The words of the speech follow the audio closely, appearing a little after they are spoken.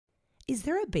Is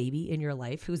there a baby in your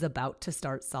life who's about to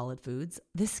start solid foods?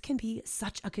 This can be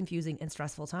such a confusing and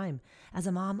stressful time. As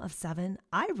a mom of 7,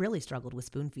 I really struggled with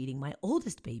spoon feeding my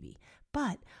oldest baby.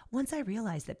 But once I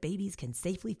realized that babies can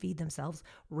safely feed themselves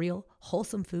real,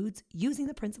 wholesome foods using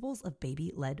the principles of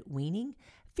baby-led weaning,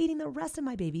 feeding the rest of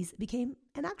my babies became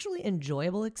an actually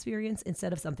enjoyable experience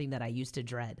instead of something that I used to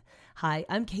dread. Hi,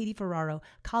 I'm Katie Ferraro,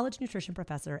 college nutrition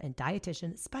professor and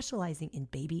dietitian specializing in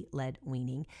baby-led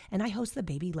weaning, and I host the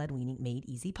Baby-Led Weaning Made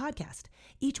Easy podcast.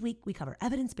 Each week, we cover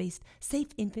evidence-based, safe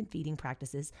infant feeding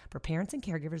practices for parents and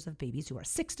caregivers of babies who are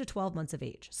 6 to 12 months of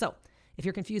age. So, if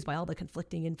you're confused by all the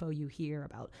conflicting info you hear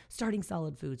about starting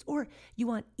solid foods, or you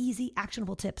want easy,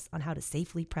 actionable tips on how to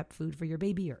safely prep food for your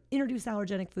baby, or introduce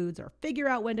allergenic foods, or figure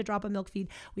out when to drop a milk feed,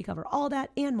 we cover all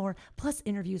that and more, plus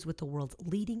interviews with the world's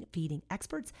leading feeding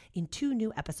experts in 2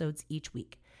 new episodes each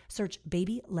week. Search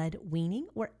Baby-Led Weaning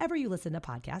wherever you listen to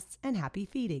podcasts, and happy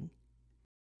feeding.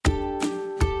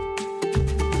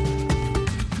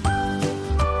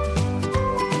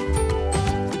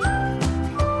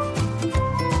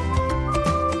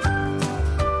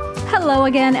 Hello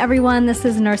again, everyone. This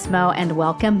is Nurse Mo, and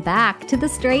welcome back to the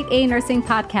Straight A Nursing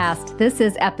Podcast. This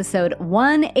is episode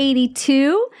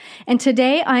 182, and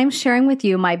today I'm sharing with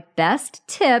you my best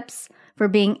tips for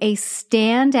being a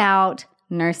standout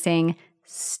nursing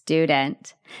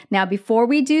student. Now, before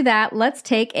we do that, let's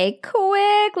take a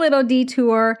quick little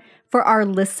detour for our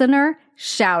listener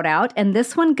shout out, and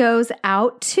this one goes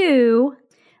out to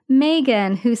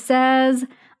Megan, who says,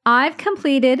 I've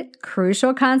completed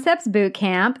Crucial Concepts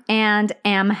Bootcamp and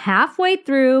am halfway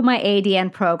through my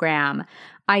ADN program.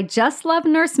 I just love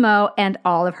Nurse Mo and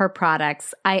all of her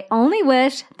products. I only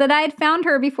wish that I had found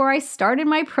her before I started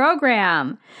my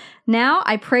program. Now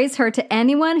I praise her to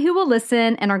anyone who will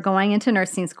listen and are going into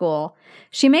nursing school.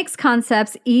 She makes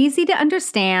concepts easy to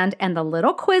understand, and the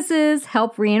little quizzes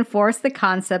help reinforce the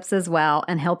concepts as well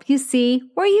and help you see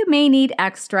where you may need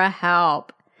extra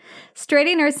help. Straight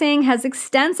A Nursing has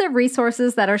extensive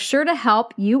resources that are sure to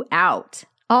help you out.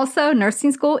 Also,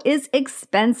 nursing school is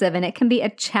expensive and it can be a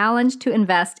challenge to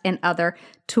invest in other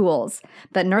tools.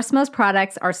 But Nurse Mo's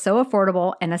products are so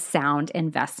affordable and a sound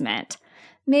investment.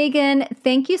 Megan,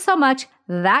 thank you so much.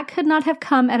 That could not have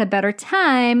come at a better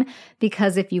time,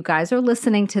 because if you guys are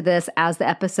listening to this as the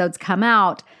episodes come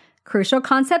out, Crucial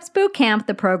Concepts Bootcamp,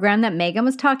 the program that Megan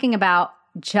was talking about,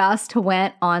 just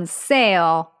went on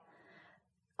sale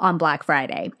on Black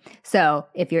Friday. So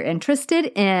if you're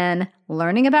interested in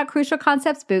learning about Crucial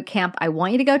Concepts Bootcamp, I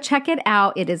want you to go check it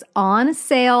out. It is on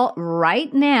sale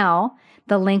right now.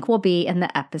 The link will be in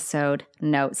the episode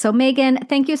notes. So Megan,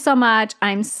 thank you so much.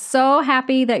 I'm so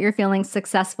happy that you're feeling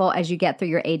successful as you get through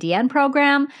your ADN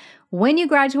program. When you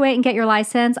graduate and get your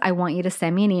license, I want you to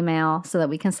send me an email so that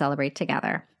we can celebrate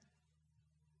together.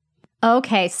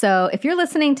 Okay, so if you're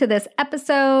listening to this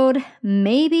episode,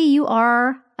 maybe you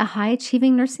are a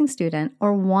high-achieving nursing student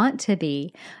or want to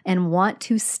be and want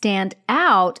to stand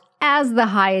out as the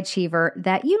high achiever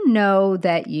that you know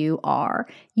that you are.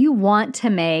 You want to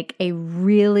make a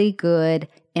really good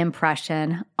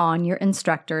impression on your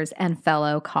instructors and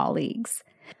fellow colleagues.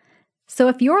 So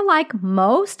if you're like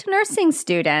most nursing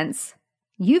students,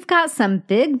 you've got some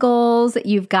big goals.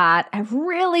 You've got a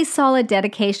really solid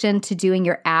dedication to doing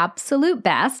your absolute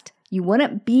best. You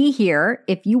wouldn't be here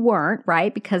if you weren't,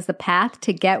 right? Because the path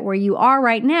to get where you are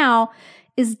right now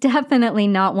is definitely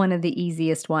not one of the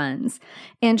easiest ones.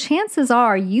 And chances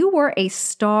are you were a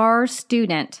star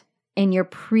student in your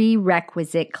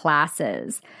prerequisite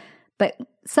classes. But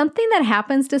something that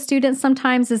happens to students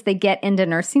sometimes is they get into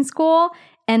nursing school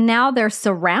and now they're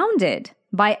surrounded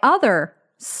by other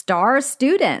star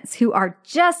students who are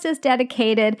just as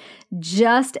dedicated,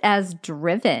 just as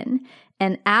driven.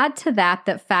 And add to that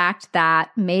the fact that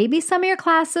maybe some of your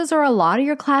classes or a lot of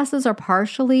your classes are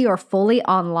partially or fully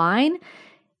online.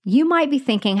 You might be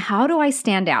thinking, how do I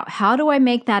stand out? How do I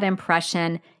make that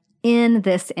impression in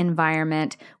this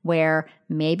environment where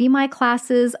maybe my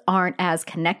classes aren't as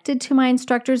connected to my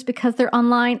instructors because they're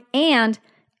online and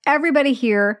everybody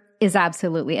here is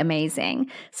absolutely amazing.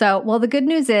 So, well, the good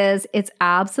news is it's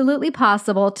absolutely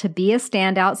possible to be a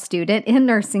standout student in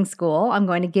nursing school. I'm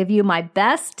going to give you my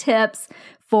best tips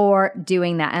for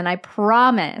doing that. And I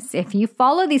promise if you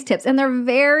follow these tips, and they're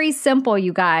very simple,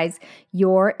 you guys,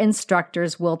 your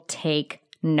instructors will take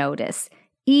notice,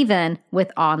 even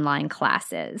with online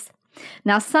classes.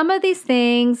 Now, some of these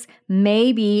things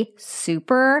may be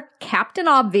super Captain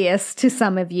Obvious to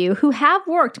some of you who have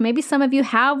worked. Maybe some of you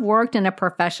have worked in a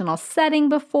professional setting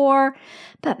before,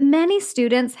 but many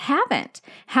students haven't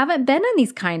been in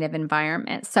these kind of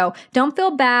environments. So don't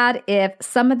feel bad if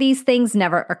some of these things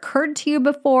never occurred to you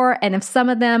before, and if some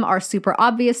of them are super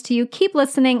obvious to you. Keep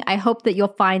listening. I hope that you'll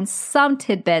find some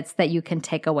tidbits that you can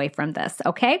take away from this,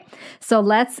 okay? So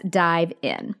let's dive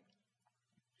in.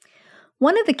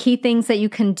 One of the key things that you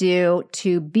can do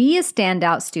to be a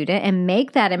standout student and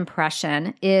make that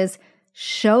impression is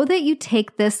show that you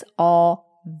take this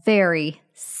all very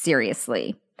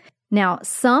seriously. Now,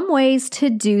 some ways to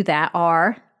do that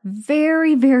are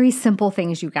very, very simple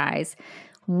things, you guys.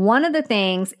 One of the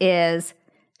things is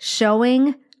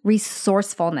showing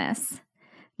resourcefulness.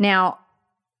 Now,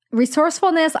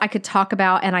 resourcefulness I could talk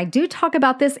about, and I do talk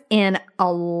about this in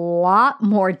a lot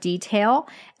more detail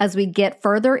as we get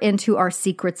further into our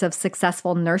Secrets of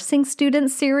Successful Nursing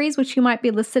Students series, which you might be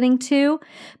listening to.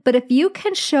 But if you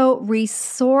can show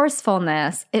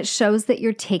resourcefulness, it shows that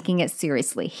you're taking it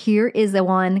seriously. Here is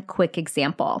one quick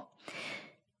example.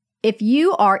 If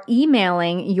you are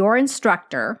emailing your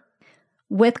instructor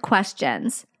with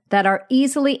questions that are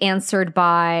easily answered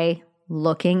by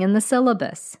looking in the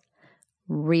syllabus,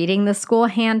 reading the school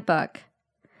handbook,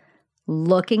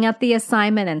 looking at the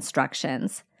assignment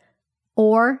instructions,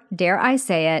 or, dare I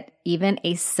say it, even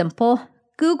a simple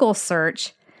Google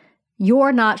search,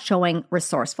 you're not showing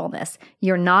resourcefulness.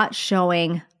 You're not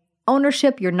showing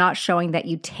ownership. You're not showing that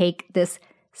you take this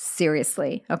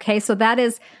seriously. Okay, so that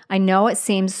is, I know it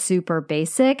seems super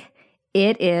basic.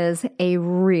 It is a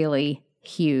really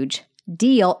huge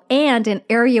deal and an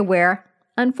area where,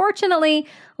 unfortunately,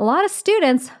 a lot of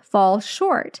students fall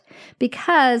short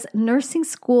because nursing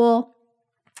school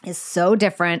is so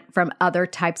different from other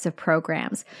types of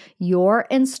programs. Your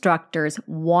instructors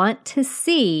want to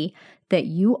see that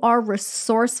you are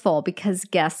resourceful because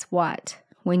guess what?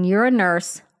 When you're a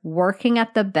nurse working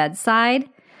at the bedside,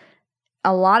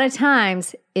 a lot of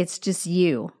times it's just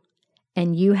you,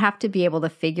 and you have to be able to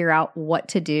figure out what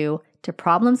to do to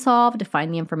problem solve, to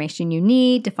find the information you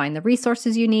need, to find the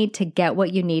resources you need to get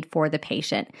what you need for the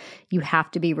patient. You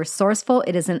have to be resourceful.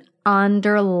 It is an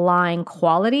underlying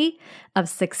quality of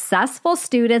successful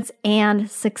students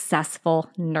and successful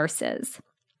nurses.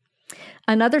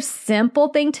 Another simple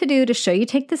thing to do to show you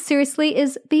take this seriously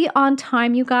is be on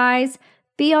time, you guys.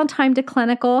 Be on time to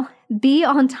clinical, be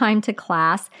on time to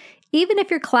class. Even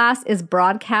if your class is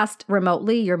broadcast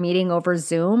remotely, you're meeting over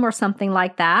Zoom or something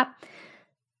like that,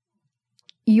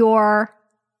 your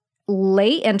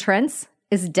late entrance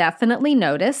is definitely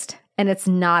noticed, and it's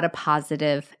not a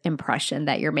positive impression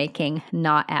that you're making,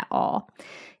 not at all.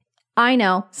 I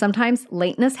know sometimes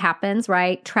lateness happens,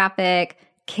 right? Traffic,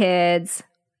 kids,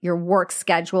 your work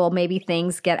schedule, maybe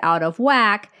things get out of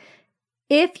whack.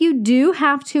 If you do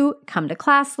have to come to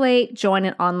class late, join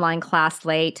an online class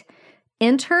late,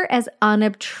 enter as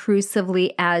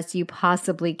unobtrusively as you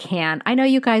possibly can. I know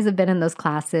you guys have been in those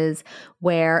classes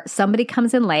where somebody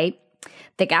comes in late,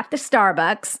 they got the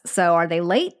Starbucks, so are they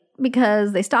late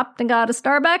because they stopped and got a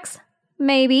Starbucks?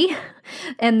 Maybe.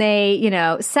 And they,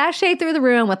 sashay through the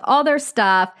room with all their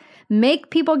stuff, make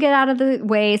people get out of the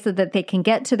way so that they can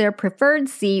get to their preferred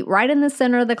seat right in the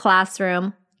center of the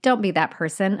classroom. Don't be that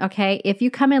person, okay? If you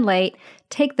come in late,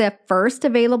 take the first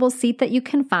available seat that you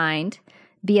can find.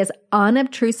 Be as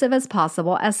unobtrusive as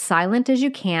possible, as silent as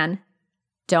you can.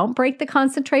 Don't break the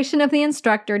concentration of the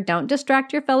instructor. Don't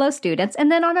distract your fellow students.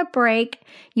 And then on a break,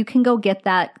 you can go get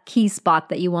that key spot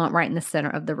that you want right in the center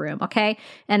of the room, okay?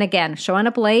 And again, showing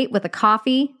up late with a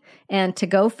coffee and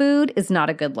to-go food is not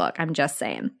a good look. I'm just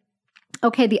saying.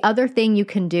 Okay, the other thing you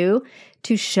can do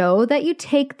to show that you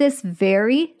take this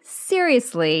very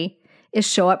seriously is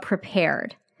show up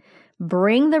prepared.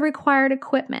 Bring the required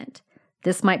equipment.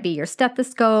 This might be your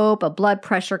stethoscope, a blood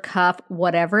pressure cuff,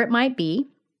 whatever it might be.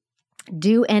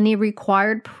 Do any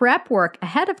required prep work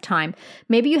ahead of time.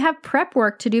 Maybe you have prep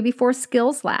work to do before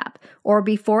skills lab or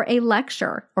before a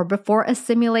lecture or before a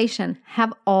simulation.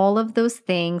 Have all of those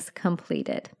things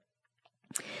completed.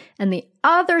 And the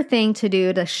other thing to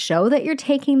do to show that you're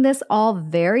taking this all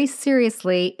very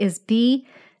seriously is be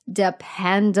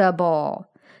dependable.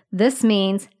 This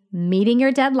means meeting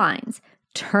your deadlines,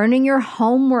 turning your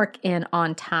homework in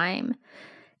on time.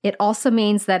 It also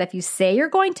means that if you say you're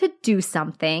going to do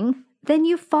something, then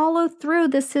you follow through.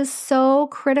 This is so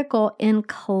critical in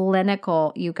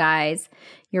clinical, you guys.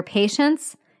 Your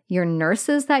patients, your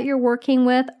nurses that you're working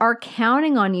with are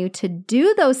counting on you to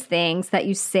do those things that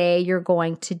you say you're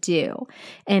going to do.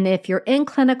 And if you're in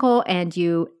clinical and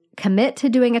you commit to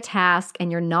doing a task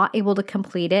and you're not able to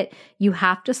complete it, you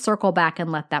have to circle back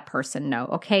and let that person know.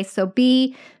 Okay, so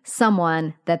be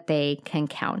someone that they can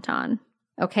count on.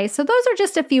 Okay, so those are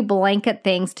just a few blanket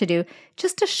things to do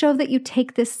just to show that you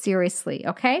take this seriously.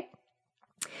 Okay.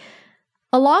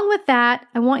 Along with that,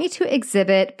 I want you to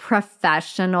exhibit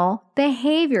professional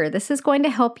behavior. This is going to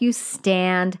help you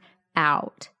stand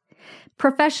out.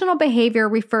 Professional behavior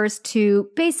refers to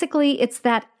basically it's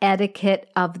that etiquette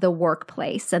of the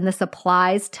workplace, and this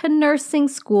applies to nursing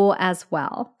school as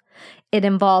well. It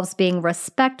involves being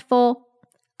respectful,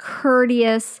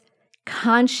 courteous,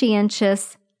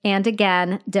 conscientious, and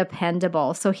again,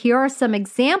 dependable. So here are some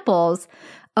examples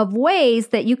of ways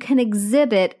that you can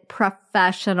exhibit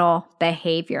professional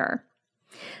behavior.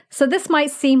 So this might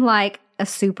seem like a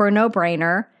super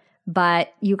no-brainer,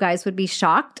 but you guys would be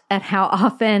shocked at how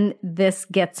often this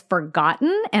gets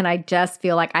forgotten, and I just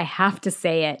feel like I have to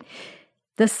say it.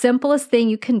 The simplest thing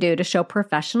you can do to show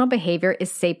professional behavior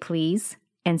is say please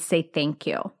and say thank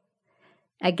you.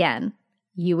 Again,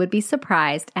 you would be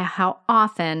surprised at how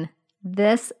often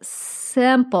this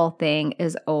simple thing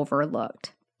is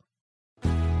overlooked.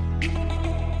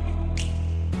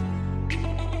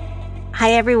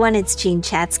 Hi, everyone. It's Jean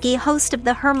Chatzky, host of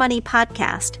the Her Money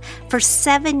podcast. For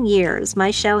 7 years,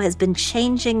 my show has been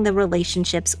changing the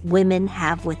relationships women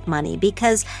have with money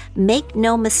because make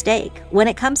no mistake, when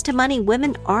it comes to money,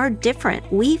 women are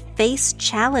different. We face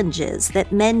challenges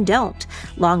that men don't.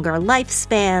 Longer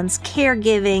lifespans,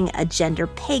 caregiving, a gender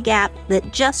pay gap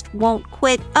that just won't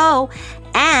quit. Oh,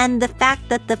 and the fact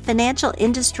that the financial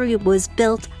industry was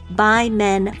built by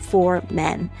men for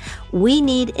men. We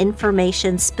need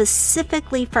information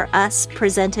specifically for us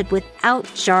presented without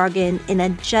jargon in a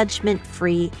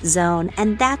judgment-free zone.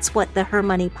 And that's what the Her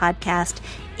Money podcast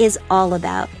is all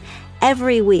about.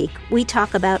 Every week, we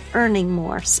talk about earning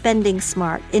more, spending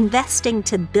smart, investing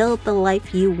to build the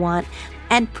life you want,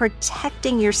 and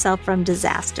protecting yourself from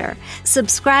disaster.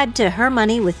 Subscribe to Her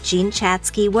Money with Jean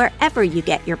Chatzky wherever you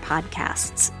get your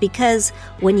podcasts, because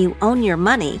when you own your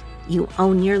money, you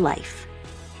own your life.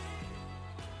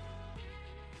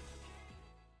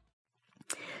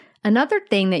 Another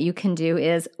thing that you can do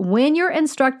is when your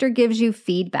instructor gives you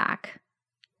feedback,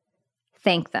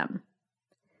 thank them.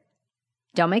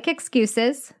 Don't make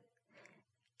excuses.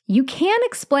 You can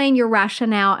explain your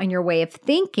rationale and your way of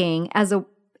thinking as a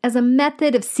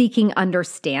method of seeking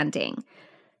understanding.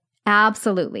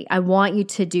 Absolutely. I want you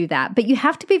to do that. But you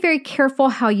have to be very careful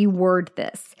how you word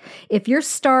this. If you're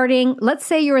starting, let's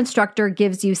say your instructor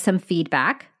gives you some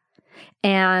feedback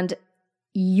and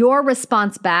your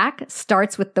response back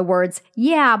starts with the words,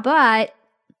 yeah, but,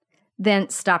 then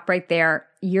stop right there.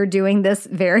 You're doing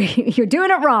you're doing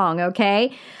it wrong,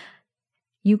 okay?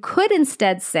 You could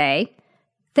instead say,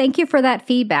 thank you for that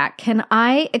feedback. Can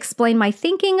I explain my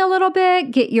thinking a little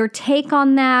bit, get your take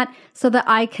on that so that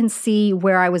I can see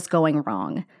where I was going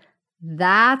wrong?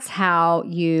 That's how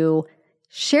you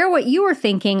share what you were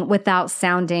thinking without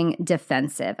sounding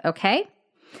defensive, okay?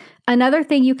 Another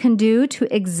thing you can do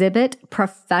to exhibit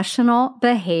professional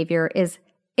behavior is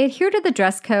adhere to the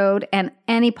dress code and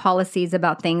any policies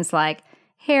about things like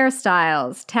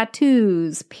hairstyles,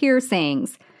 tattoos,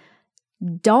 piercings.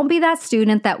 Don't be that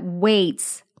student that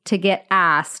waits to get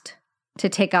asked to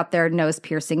take out their nose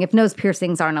piercing if nose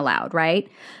piercings aren't allowed, right?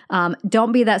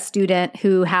 Don't be that student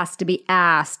who has to be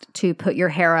asked to put your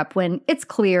hair up when it's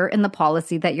clear in the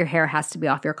policy that your hair has to be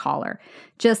off your collar.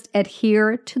 Just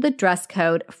adhere to the dress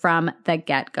code from the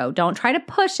get-go. Don't try to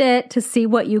push it to see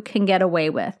what you can get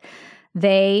away with.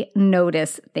 They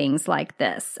notice things like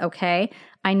this, okay?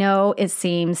 I know it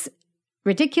seems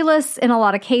ridiculous in a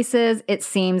lot of cases. It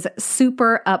seems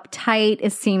super uptight.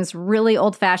 It seems really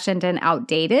old-fashioned and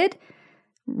outdated.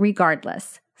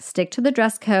 Regardless, stick to the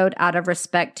dress code out of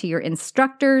respect to your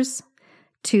instructors,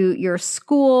 to your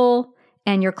school,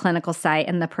 and your clinical site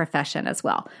and the profession as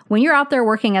well. When you're out there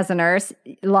working as a nurse,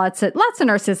 lots of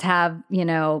nurses have,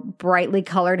 brightly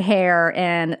colored hair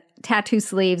and tattoo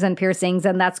sleeves and piercings,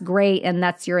 and that's great, and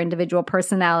that's your individual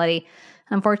personality.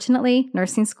 Unfortunately,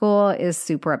 nursing school is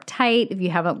super uptight. If you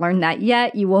haven't learned that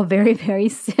yet, you will very, very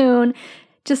soon.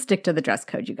 Just stick to the dress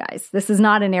code, you guys. This is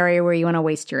not an area where you want to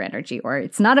waste your energy, or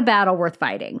it's not a battle worth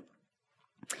fighting.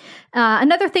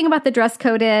 Another thing about the dress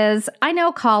code is, I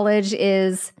know college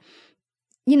is,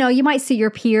 you might see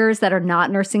your peers that are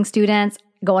not nursing students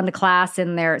going to class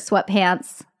in their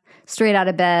sweatpants, straight out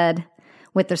of bed,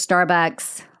 with their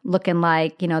Starbucks, looking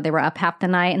like, they were up half the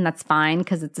night, and that's fine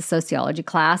because it's a sociology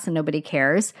class and nobody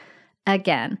cares.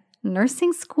 Again,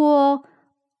 nursing school,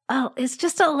 it's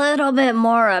just a little bit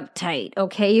more uptight,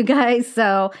 okay, you guys?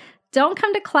 So don't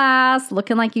come to class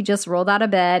looking like you just rolled out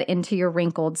of bed into your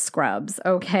wrinkled scrubs,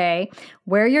 okay?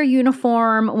 Wear your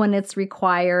uniform when it's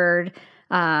required.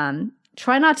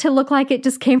 Try not to look like it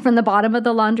just came from the bottom of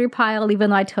the laundry pile, even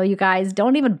though I tell you guys,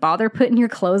 don't even bother putting your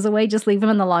clothes away. Just leave them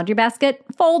in the laundry basket.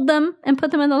 Fold them and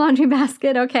put them in the laundry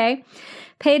basket, okay?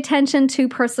 Pay attention to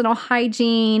personal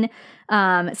hygiene.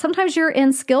 Sometimes you're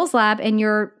in skills lab and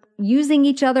you're using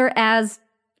each other as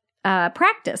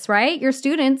practice, right? Your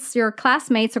students, your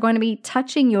classmates are going to be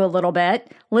touching you a little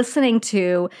bit, listening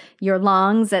to your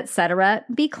lungs, etc.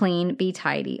 Be clean, be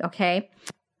tidy, okay?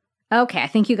 Okay, I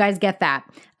think you guys get that.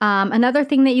 Another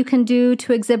thing that you can do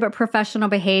to exhibit professional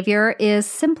behavior is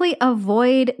simply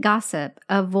avoid gossip,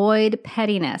 avoid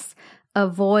pettiness,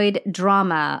 avoid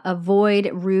drama, avoid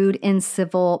rude,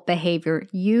 incivil behavior.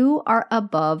 You are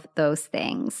above those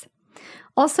things.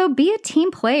 Also, be a team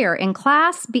player in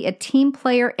class, be a team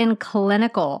player in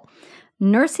clinical.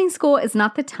 Nursing school is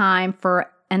not the time for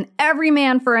an every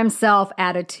man for himself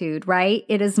attitude, right?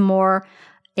 It is more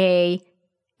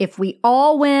if we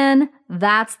all win,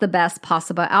 that's the best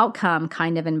possible outcome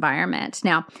kind of environment.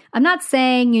 Now, I'm not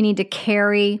saying you need to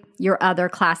carry your other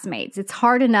classmates. It's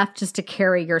hard enough just to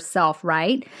carry yourself,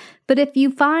 right? But if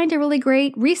you find a really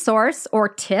great resource or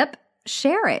tip,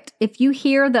 share it. If you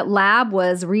hear that lab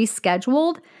was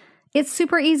rescheduled, it's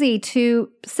super easy to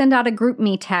send out a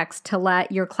GroupMe text to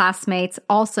let your classmates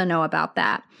also know about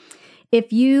that.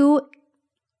 If you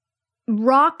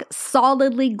rock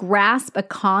solidly grasp a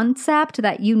concept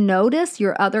that you notice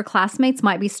your other classmates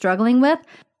might be struggling with,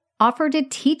 offer to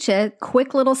teach a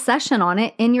quick little session on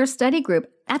it in your study group.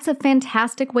 That's a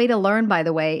fantastic way to learn, by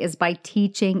the way, is by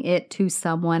teaching it to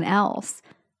someone else.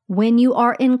 When you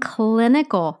are in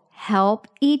clinical, help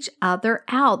each other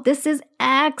out. This is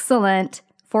excellent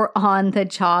for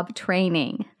on-the-job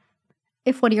training.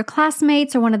 If one of your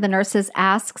classmates or one of the nurses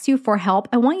asks you for help,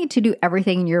 I want you to do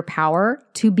everything in your power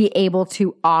to be able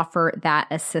to offer that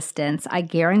assistance. I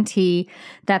guarantee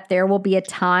that there will be a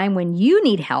time when you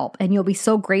need help and you'll be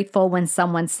so grateful when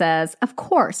someone says, "Of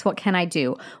course, what can I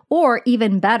do?" Or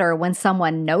even better, when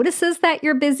someone notices that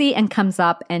you're busy and comes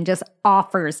up and just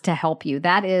offers to help you.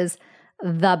 That is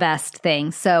the best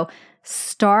thing. So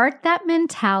start that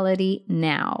mentality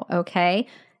now, okay?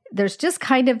 There's just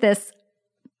kind of this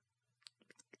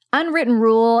unwritten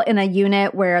rule in a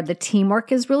unit where the teamwork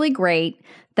is really great,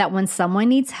 that when someone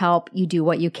needs help, you do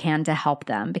what you can to help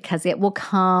them because it will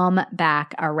come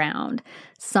back around.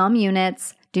 Some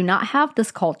units do not have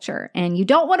this culture, and you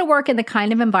don't want to work in the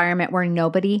kind of environment where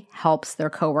nobody helps their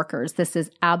coworkers. This is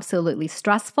absolutely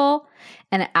stressful,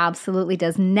 and it absolutely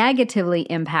does negatively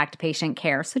impact patient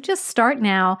care. So just start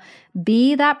now.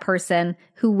 Be that person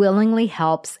who willingly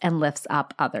helps and lifts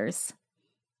up others.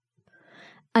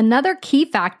 Another key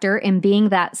factor in being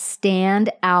that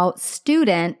standout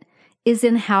student is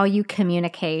in how you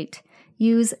communicate.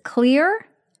 Use clear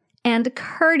and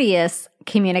courteous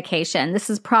communication. This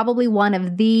is probably one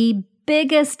of the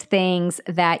biggest things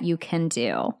that you can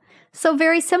do. So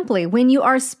very simply, when you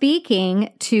are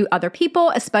speaking to other people,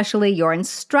 especially your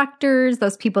instructors,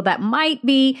 those people that might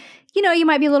be, you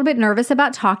might be a little bit nervous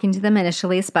about talking to them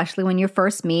initially, especially when you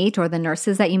first meet, or the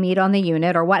nurses that you meet on the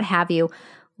unit or what have you.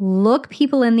 Look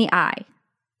people in the eye.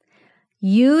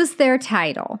 Use their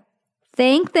title.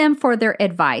 Thank them for their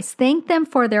advice. Thank them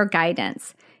for their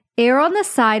guidance. Err on the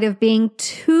side of being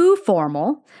too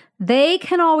formal. They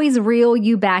can always reel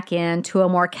you back into a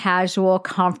more casual,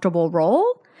 comfortable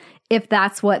role if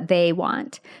that's what they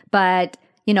want. But,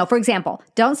 for example,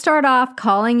 don't start off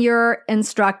calling your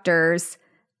instructors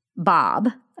Bob,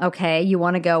 okay? You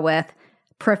want to go with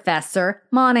Professor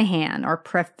Monahan or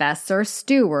Professor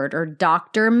Stewart or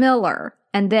Dr. Miller.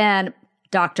 And then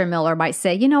Dr. Miller might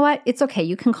say, "You know what? It's okay.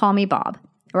 You can call me Bob."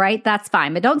 Right? That's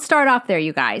fine. But don't start off there,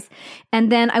 you guys.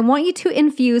 And then I want you to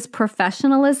infuse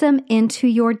professionalism into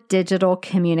your digital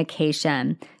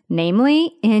communication,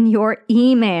 namely in your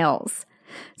emails.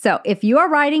 So if you are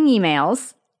writing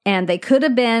emails and they could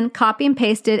have been copy and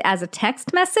pasted as a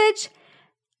text message,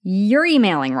 you're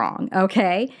emailing wrong,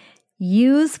 okay?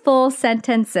 Use full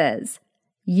sentences.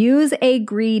 Use a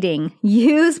greeting.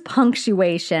 Use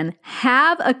punctuation.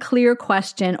 Have a clear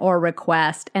question or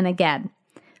request. And again,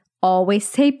 always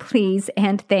say please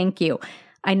and thank you.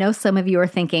 I know some of you are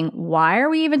thinking, why are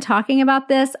we even talking about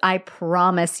this? I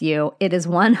promise you, it is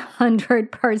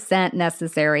 100%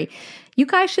 necessary. You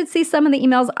guys should see some of the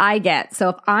emails I get. So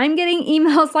if I'm getting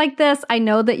emails like this, I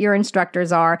know that your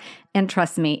instructors are. And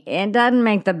trust me, it doesn't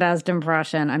make the best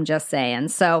impression. I'm just saying.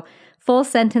 So full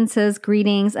sentences,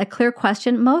 greetings, a clear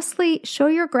question. Mostly show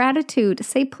your gratitude.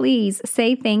 Say please,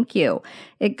 say thank you.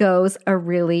 It goes a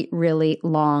really, really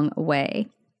long way.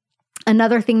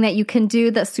 Another thing that you can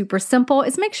do that's super simple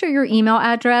is make sure your email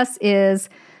address is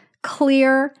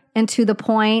clear and to the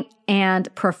point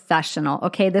and professional.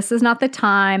 Okay, this is not the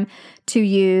time to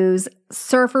use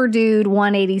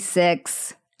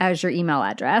surferdude186 as your email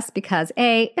address because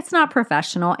A, it's not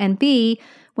professional, and B,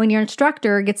 when your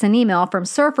instructor gets an email from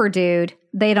Surfer Dude,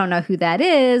 they don't know who that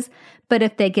is, but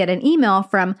if they get an email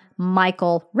from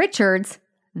Michael Richards,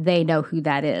 they know who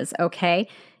that is, okay?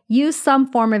 Use some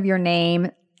form of your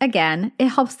name. Again, it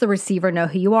helps the receiver know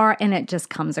who you are, and it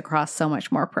just comes across so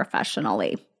much more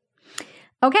professionally.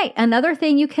 Okay, another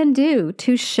thing you can do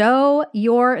to show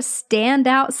your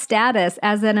standout status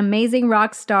as an amazing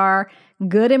rock star,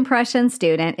 good impression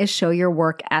student is show your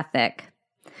work ethic.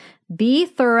 Be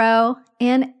thorough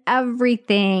in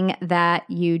everything that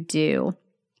you do.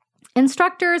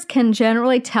 Instructors can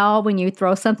generally tell when you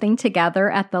throw something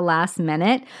together at the last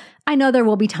minute. I know there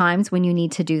will be times when you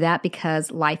need to do that because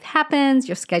life happens,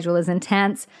 your schedule is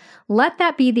intense. Let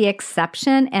that be the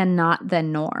exception and not the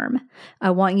norm.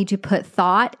 I want you to put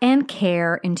thought and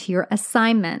care into your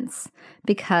assignments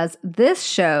because this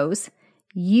shows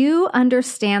you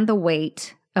understand the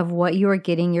weight of what you are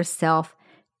getting yourself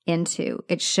into.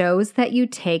 It shows that you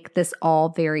take this all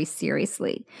very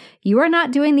seriously. You are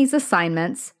not doing these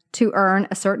assignments to earn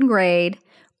a certain grade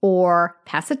or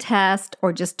pass a test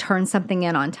or just turn something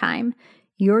in on time.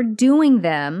 You're doing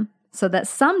them so that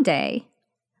someday,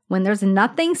 when there's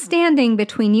nothing standing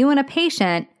between you and a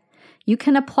patient, you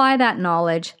can apply that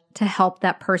knowledge to help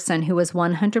that person who is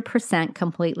 100%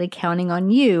 completely counting on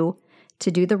you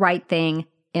to do the right thing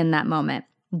in that moment.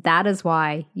 That is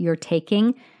why you're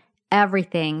taking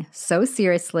everything so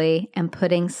seriously and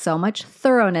putting so much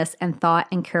thoroughness and thought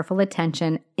and careful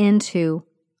attention into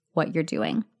what you're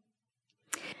doing.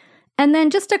 And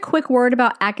then just a quick word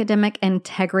about academic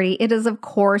integrity. It is, of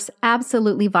course,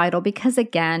 absolutely vital because,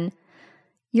 again,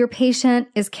 your patient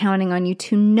is counting on you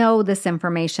to know this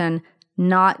information,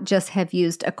 not just have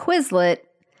used a Quizlet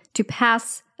to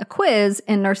pass a quiz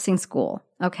in nursing school,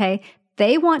 okay?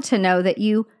 They want to know that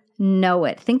you know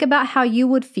it. Think about how you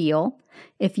would feel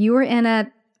if you were in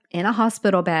a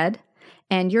hospital bed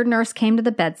and your nurse came to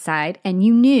the bedside and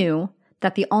you knew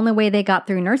that the only way they got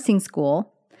through nursing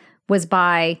school was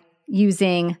by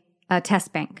using a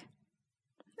test bank.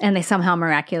 And they somehow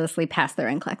miraculously passed their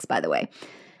NCLEX, by the way.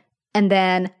 And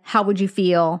then how would you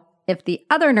feel if the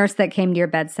other nurse that came to your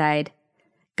bedside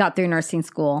got through nursing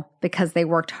school because they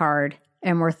worked hard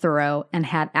and were thorough and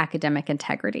had academic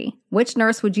integrity? Which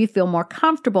nurse would you feel more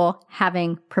comfortable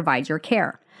having provide your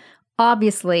care?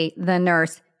 Obviously, the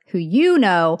nurse who you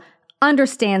know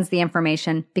understands the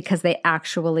information because they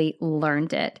actually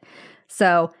learned it.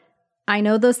 So I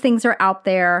know those things are out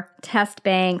there, test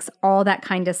banks, all that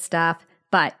kind of stuff,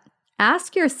 but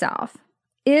ask yourself,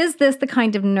 is this the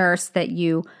kind of nurse that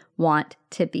you want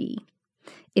to be?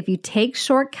 If you take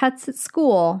shortcuts at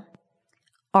school,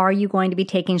 are you going to be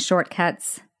taking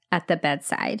shortcuts at the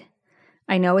bedside?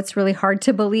 I know it's really hard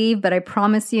to believe, but I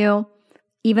promise you,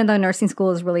 even though nursing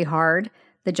school is really hard,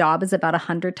 the job is about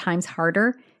 100 times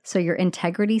harder. So your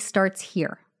integrity starts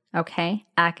here, okay?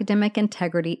 Academic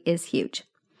integrity is huge.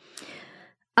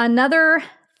 Another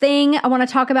thing I want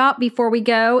to talk about before we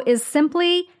go is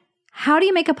simply, how do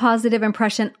you make a positive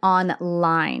impression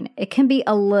online? It can be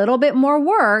a little bit more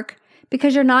work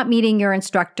because you're not meeting your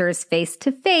instructors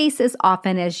face-to-face as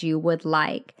often as you would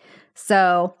like.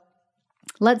 So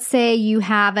let's say you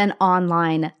have an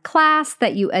online class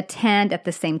that you attend at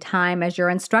the same time as your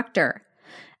instructor.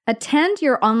 Attend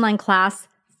your online class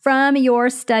from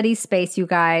your study space, you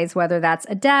guys, whether that's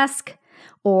a desk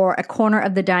or a corner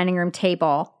of the dining room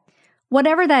table.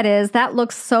 Whatever that is, that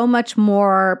looks so much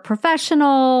more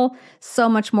professional, so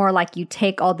much more like you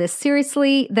take all this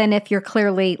seriously than if you're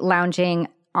clearly lounging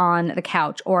on the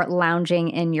couch or lounging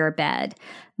in your bed.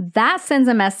 That sends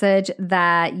a message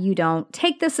that you don't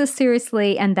take this as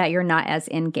seriously and that you're not as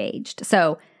engaged.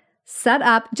 So set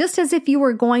up just as if you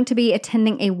were going to be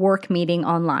attending a work meeting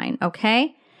online,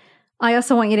 okay? I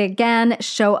also want you to, again,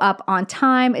 show up on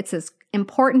time. It's as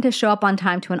important to show up on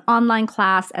time to an online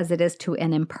class as it is to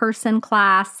an in-person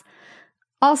class.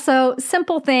 Also,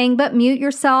 simple thing, but mute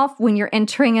yourself when you're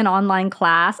entering an online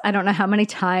class. I don't know how many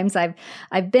times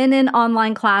I've been in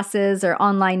online classes or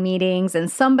online meetings and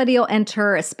somebody will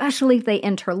enter, especially if they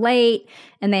enter late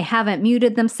and they haven't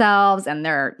muted themselves and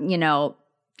they're,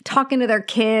 talking to their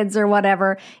kids or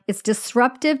whatever. It's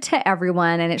disruptive to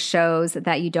everyone and it shows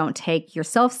that you don't take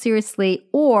yourself seriously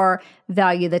or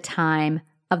value the time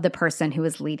of the person who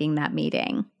is leading that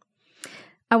meeting.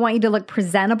 I want you to look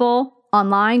presentable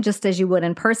online just as you would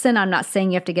in person. I'm not saying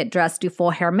you have to get dressed, do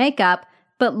full hair makeup,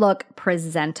 but look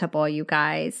presentable, you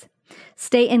guys.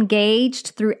 Stay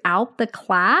engaged throughout the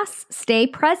class. Stay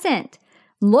present.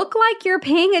 Look like you're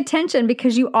paying attention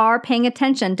because you are paying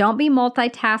attention. Don't be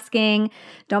multitasking.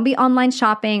 Don't be online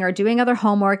shopping or doing other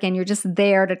homework and you're just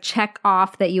there to check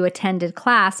off that you attended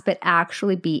class, but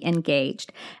actually be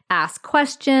engaged. Ask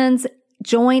questions.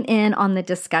 Join in on the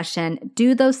discussion.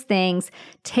 Do those things.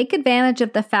 Take advantage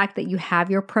of the fact that you have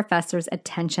your professor's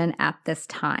attention at this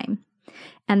time.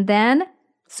 And then,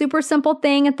 super simple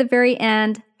thing at the very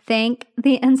end, thank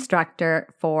the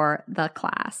instructor for the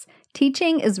class.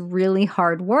 Teaching is really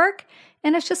hard work,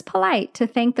 and it's just polite to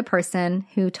thank the person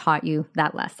who taught you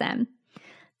that lesson.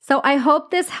 So I hope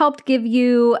this helped give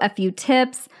you a few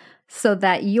tips so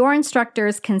that your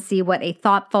instructors can see what a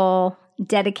thoughtful,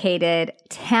 dedicated,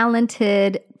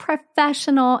 talented,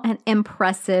 professional, and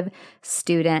impressive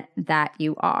student that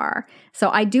you are. So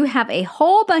I do have a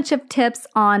whole bunch of tips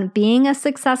on being a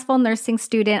successful nursing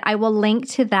student. I will link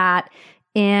to that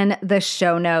in the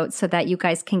show notes so that you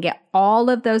guys can get all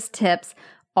of those tips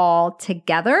all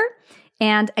together.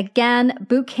 And again,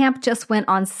 boot camp just went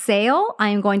on sale. I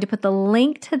am going to put the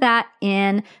link to that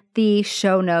in the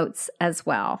show notes as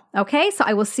well. Okay, so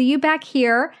I will see you back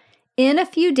here in a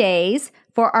few days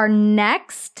for our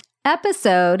next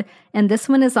episode, and this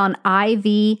one is on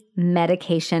IV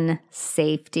medication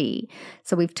safety.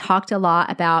 So we've talked a lot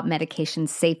about medication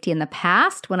safety in the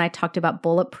past when I talked about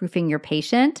bulletproofing your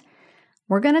patient.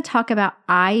 We're going to talk about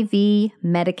IV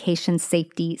medication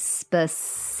safety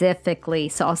specifically.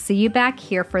 So I'll see you back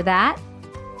here for that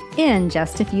in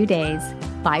just a few days.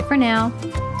 Bye for now.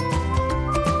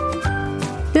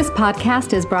 This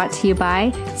podcast is brought to you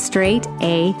by Straight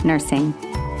A Nursing.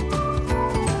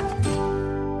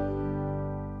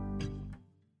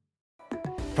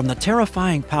 From the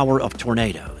terrifying power of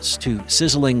tornadoes to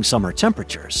sizzling summer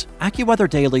temperatures, AccuWeather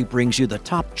Daily brings you the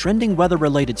top trending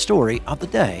weather-related story of the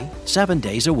day, 7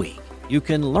 days a week. You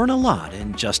can learn a lot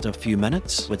in just a few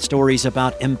minutes with stories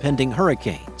about impending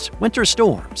hurricanes, winter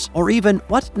storms, or even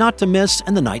what not to miss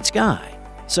in the night sky.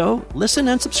 So listen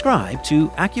and subscribe to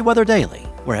AccuWeather Daily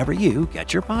wherever you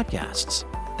get your podcasts.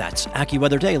 That's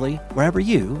AccuWeather Daily wherever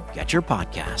you get your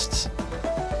podcasts.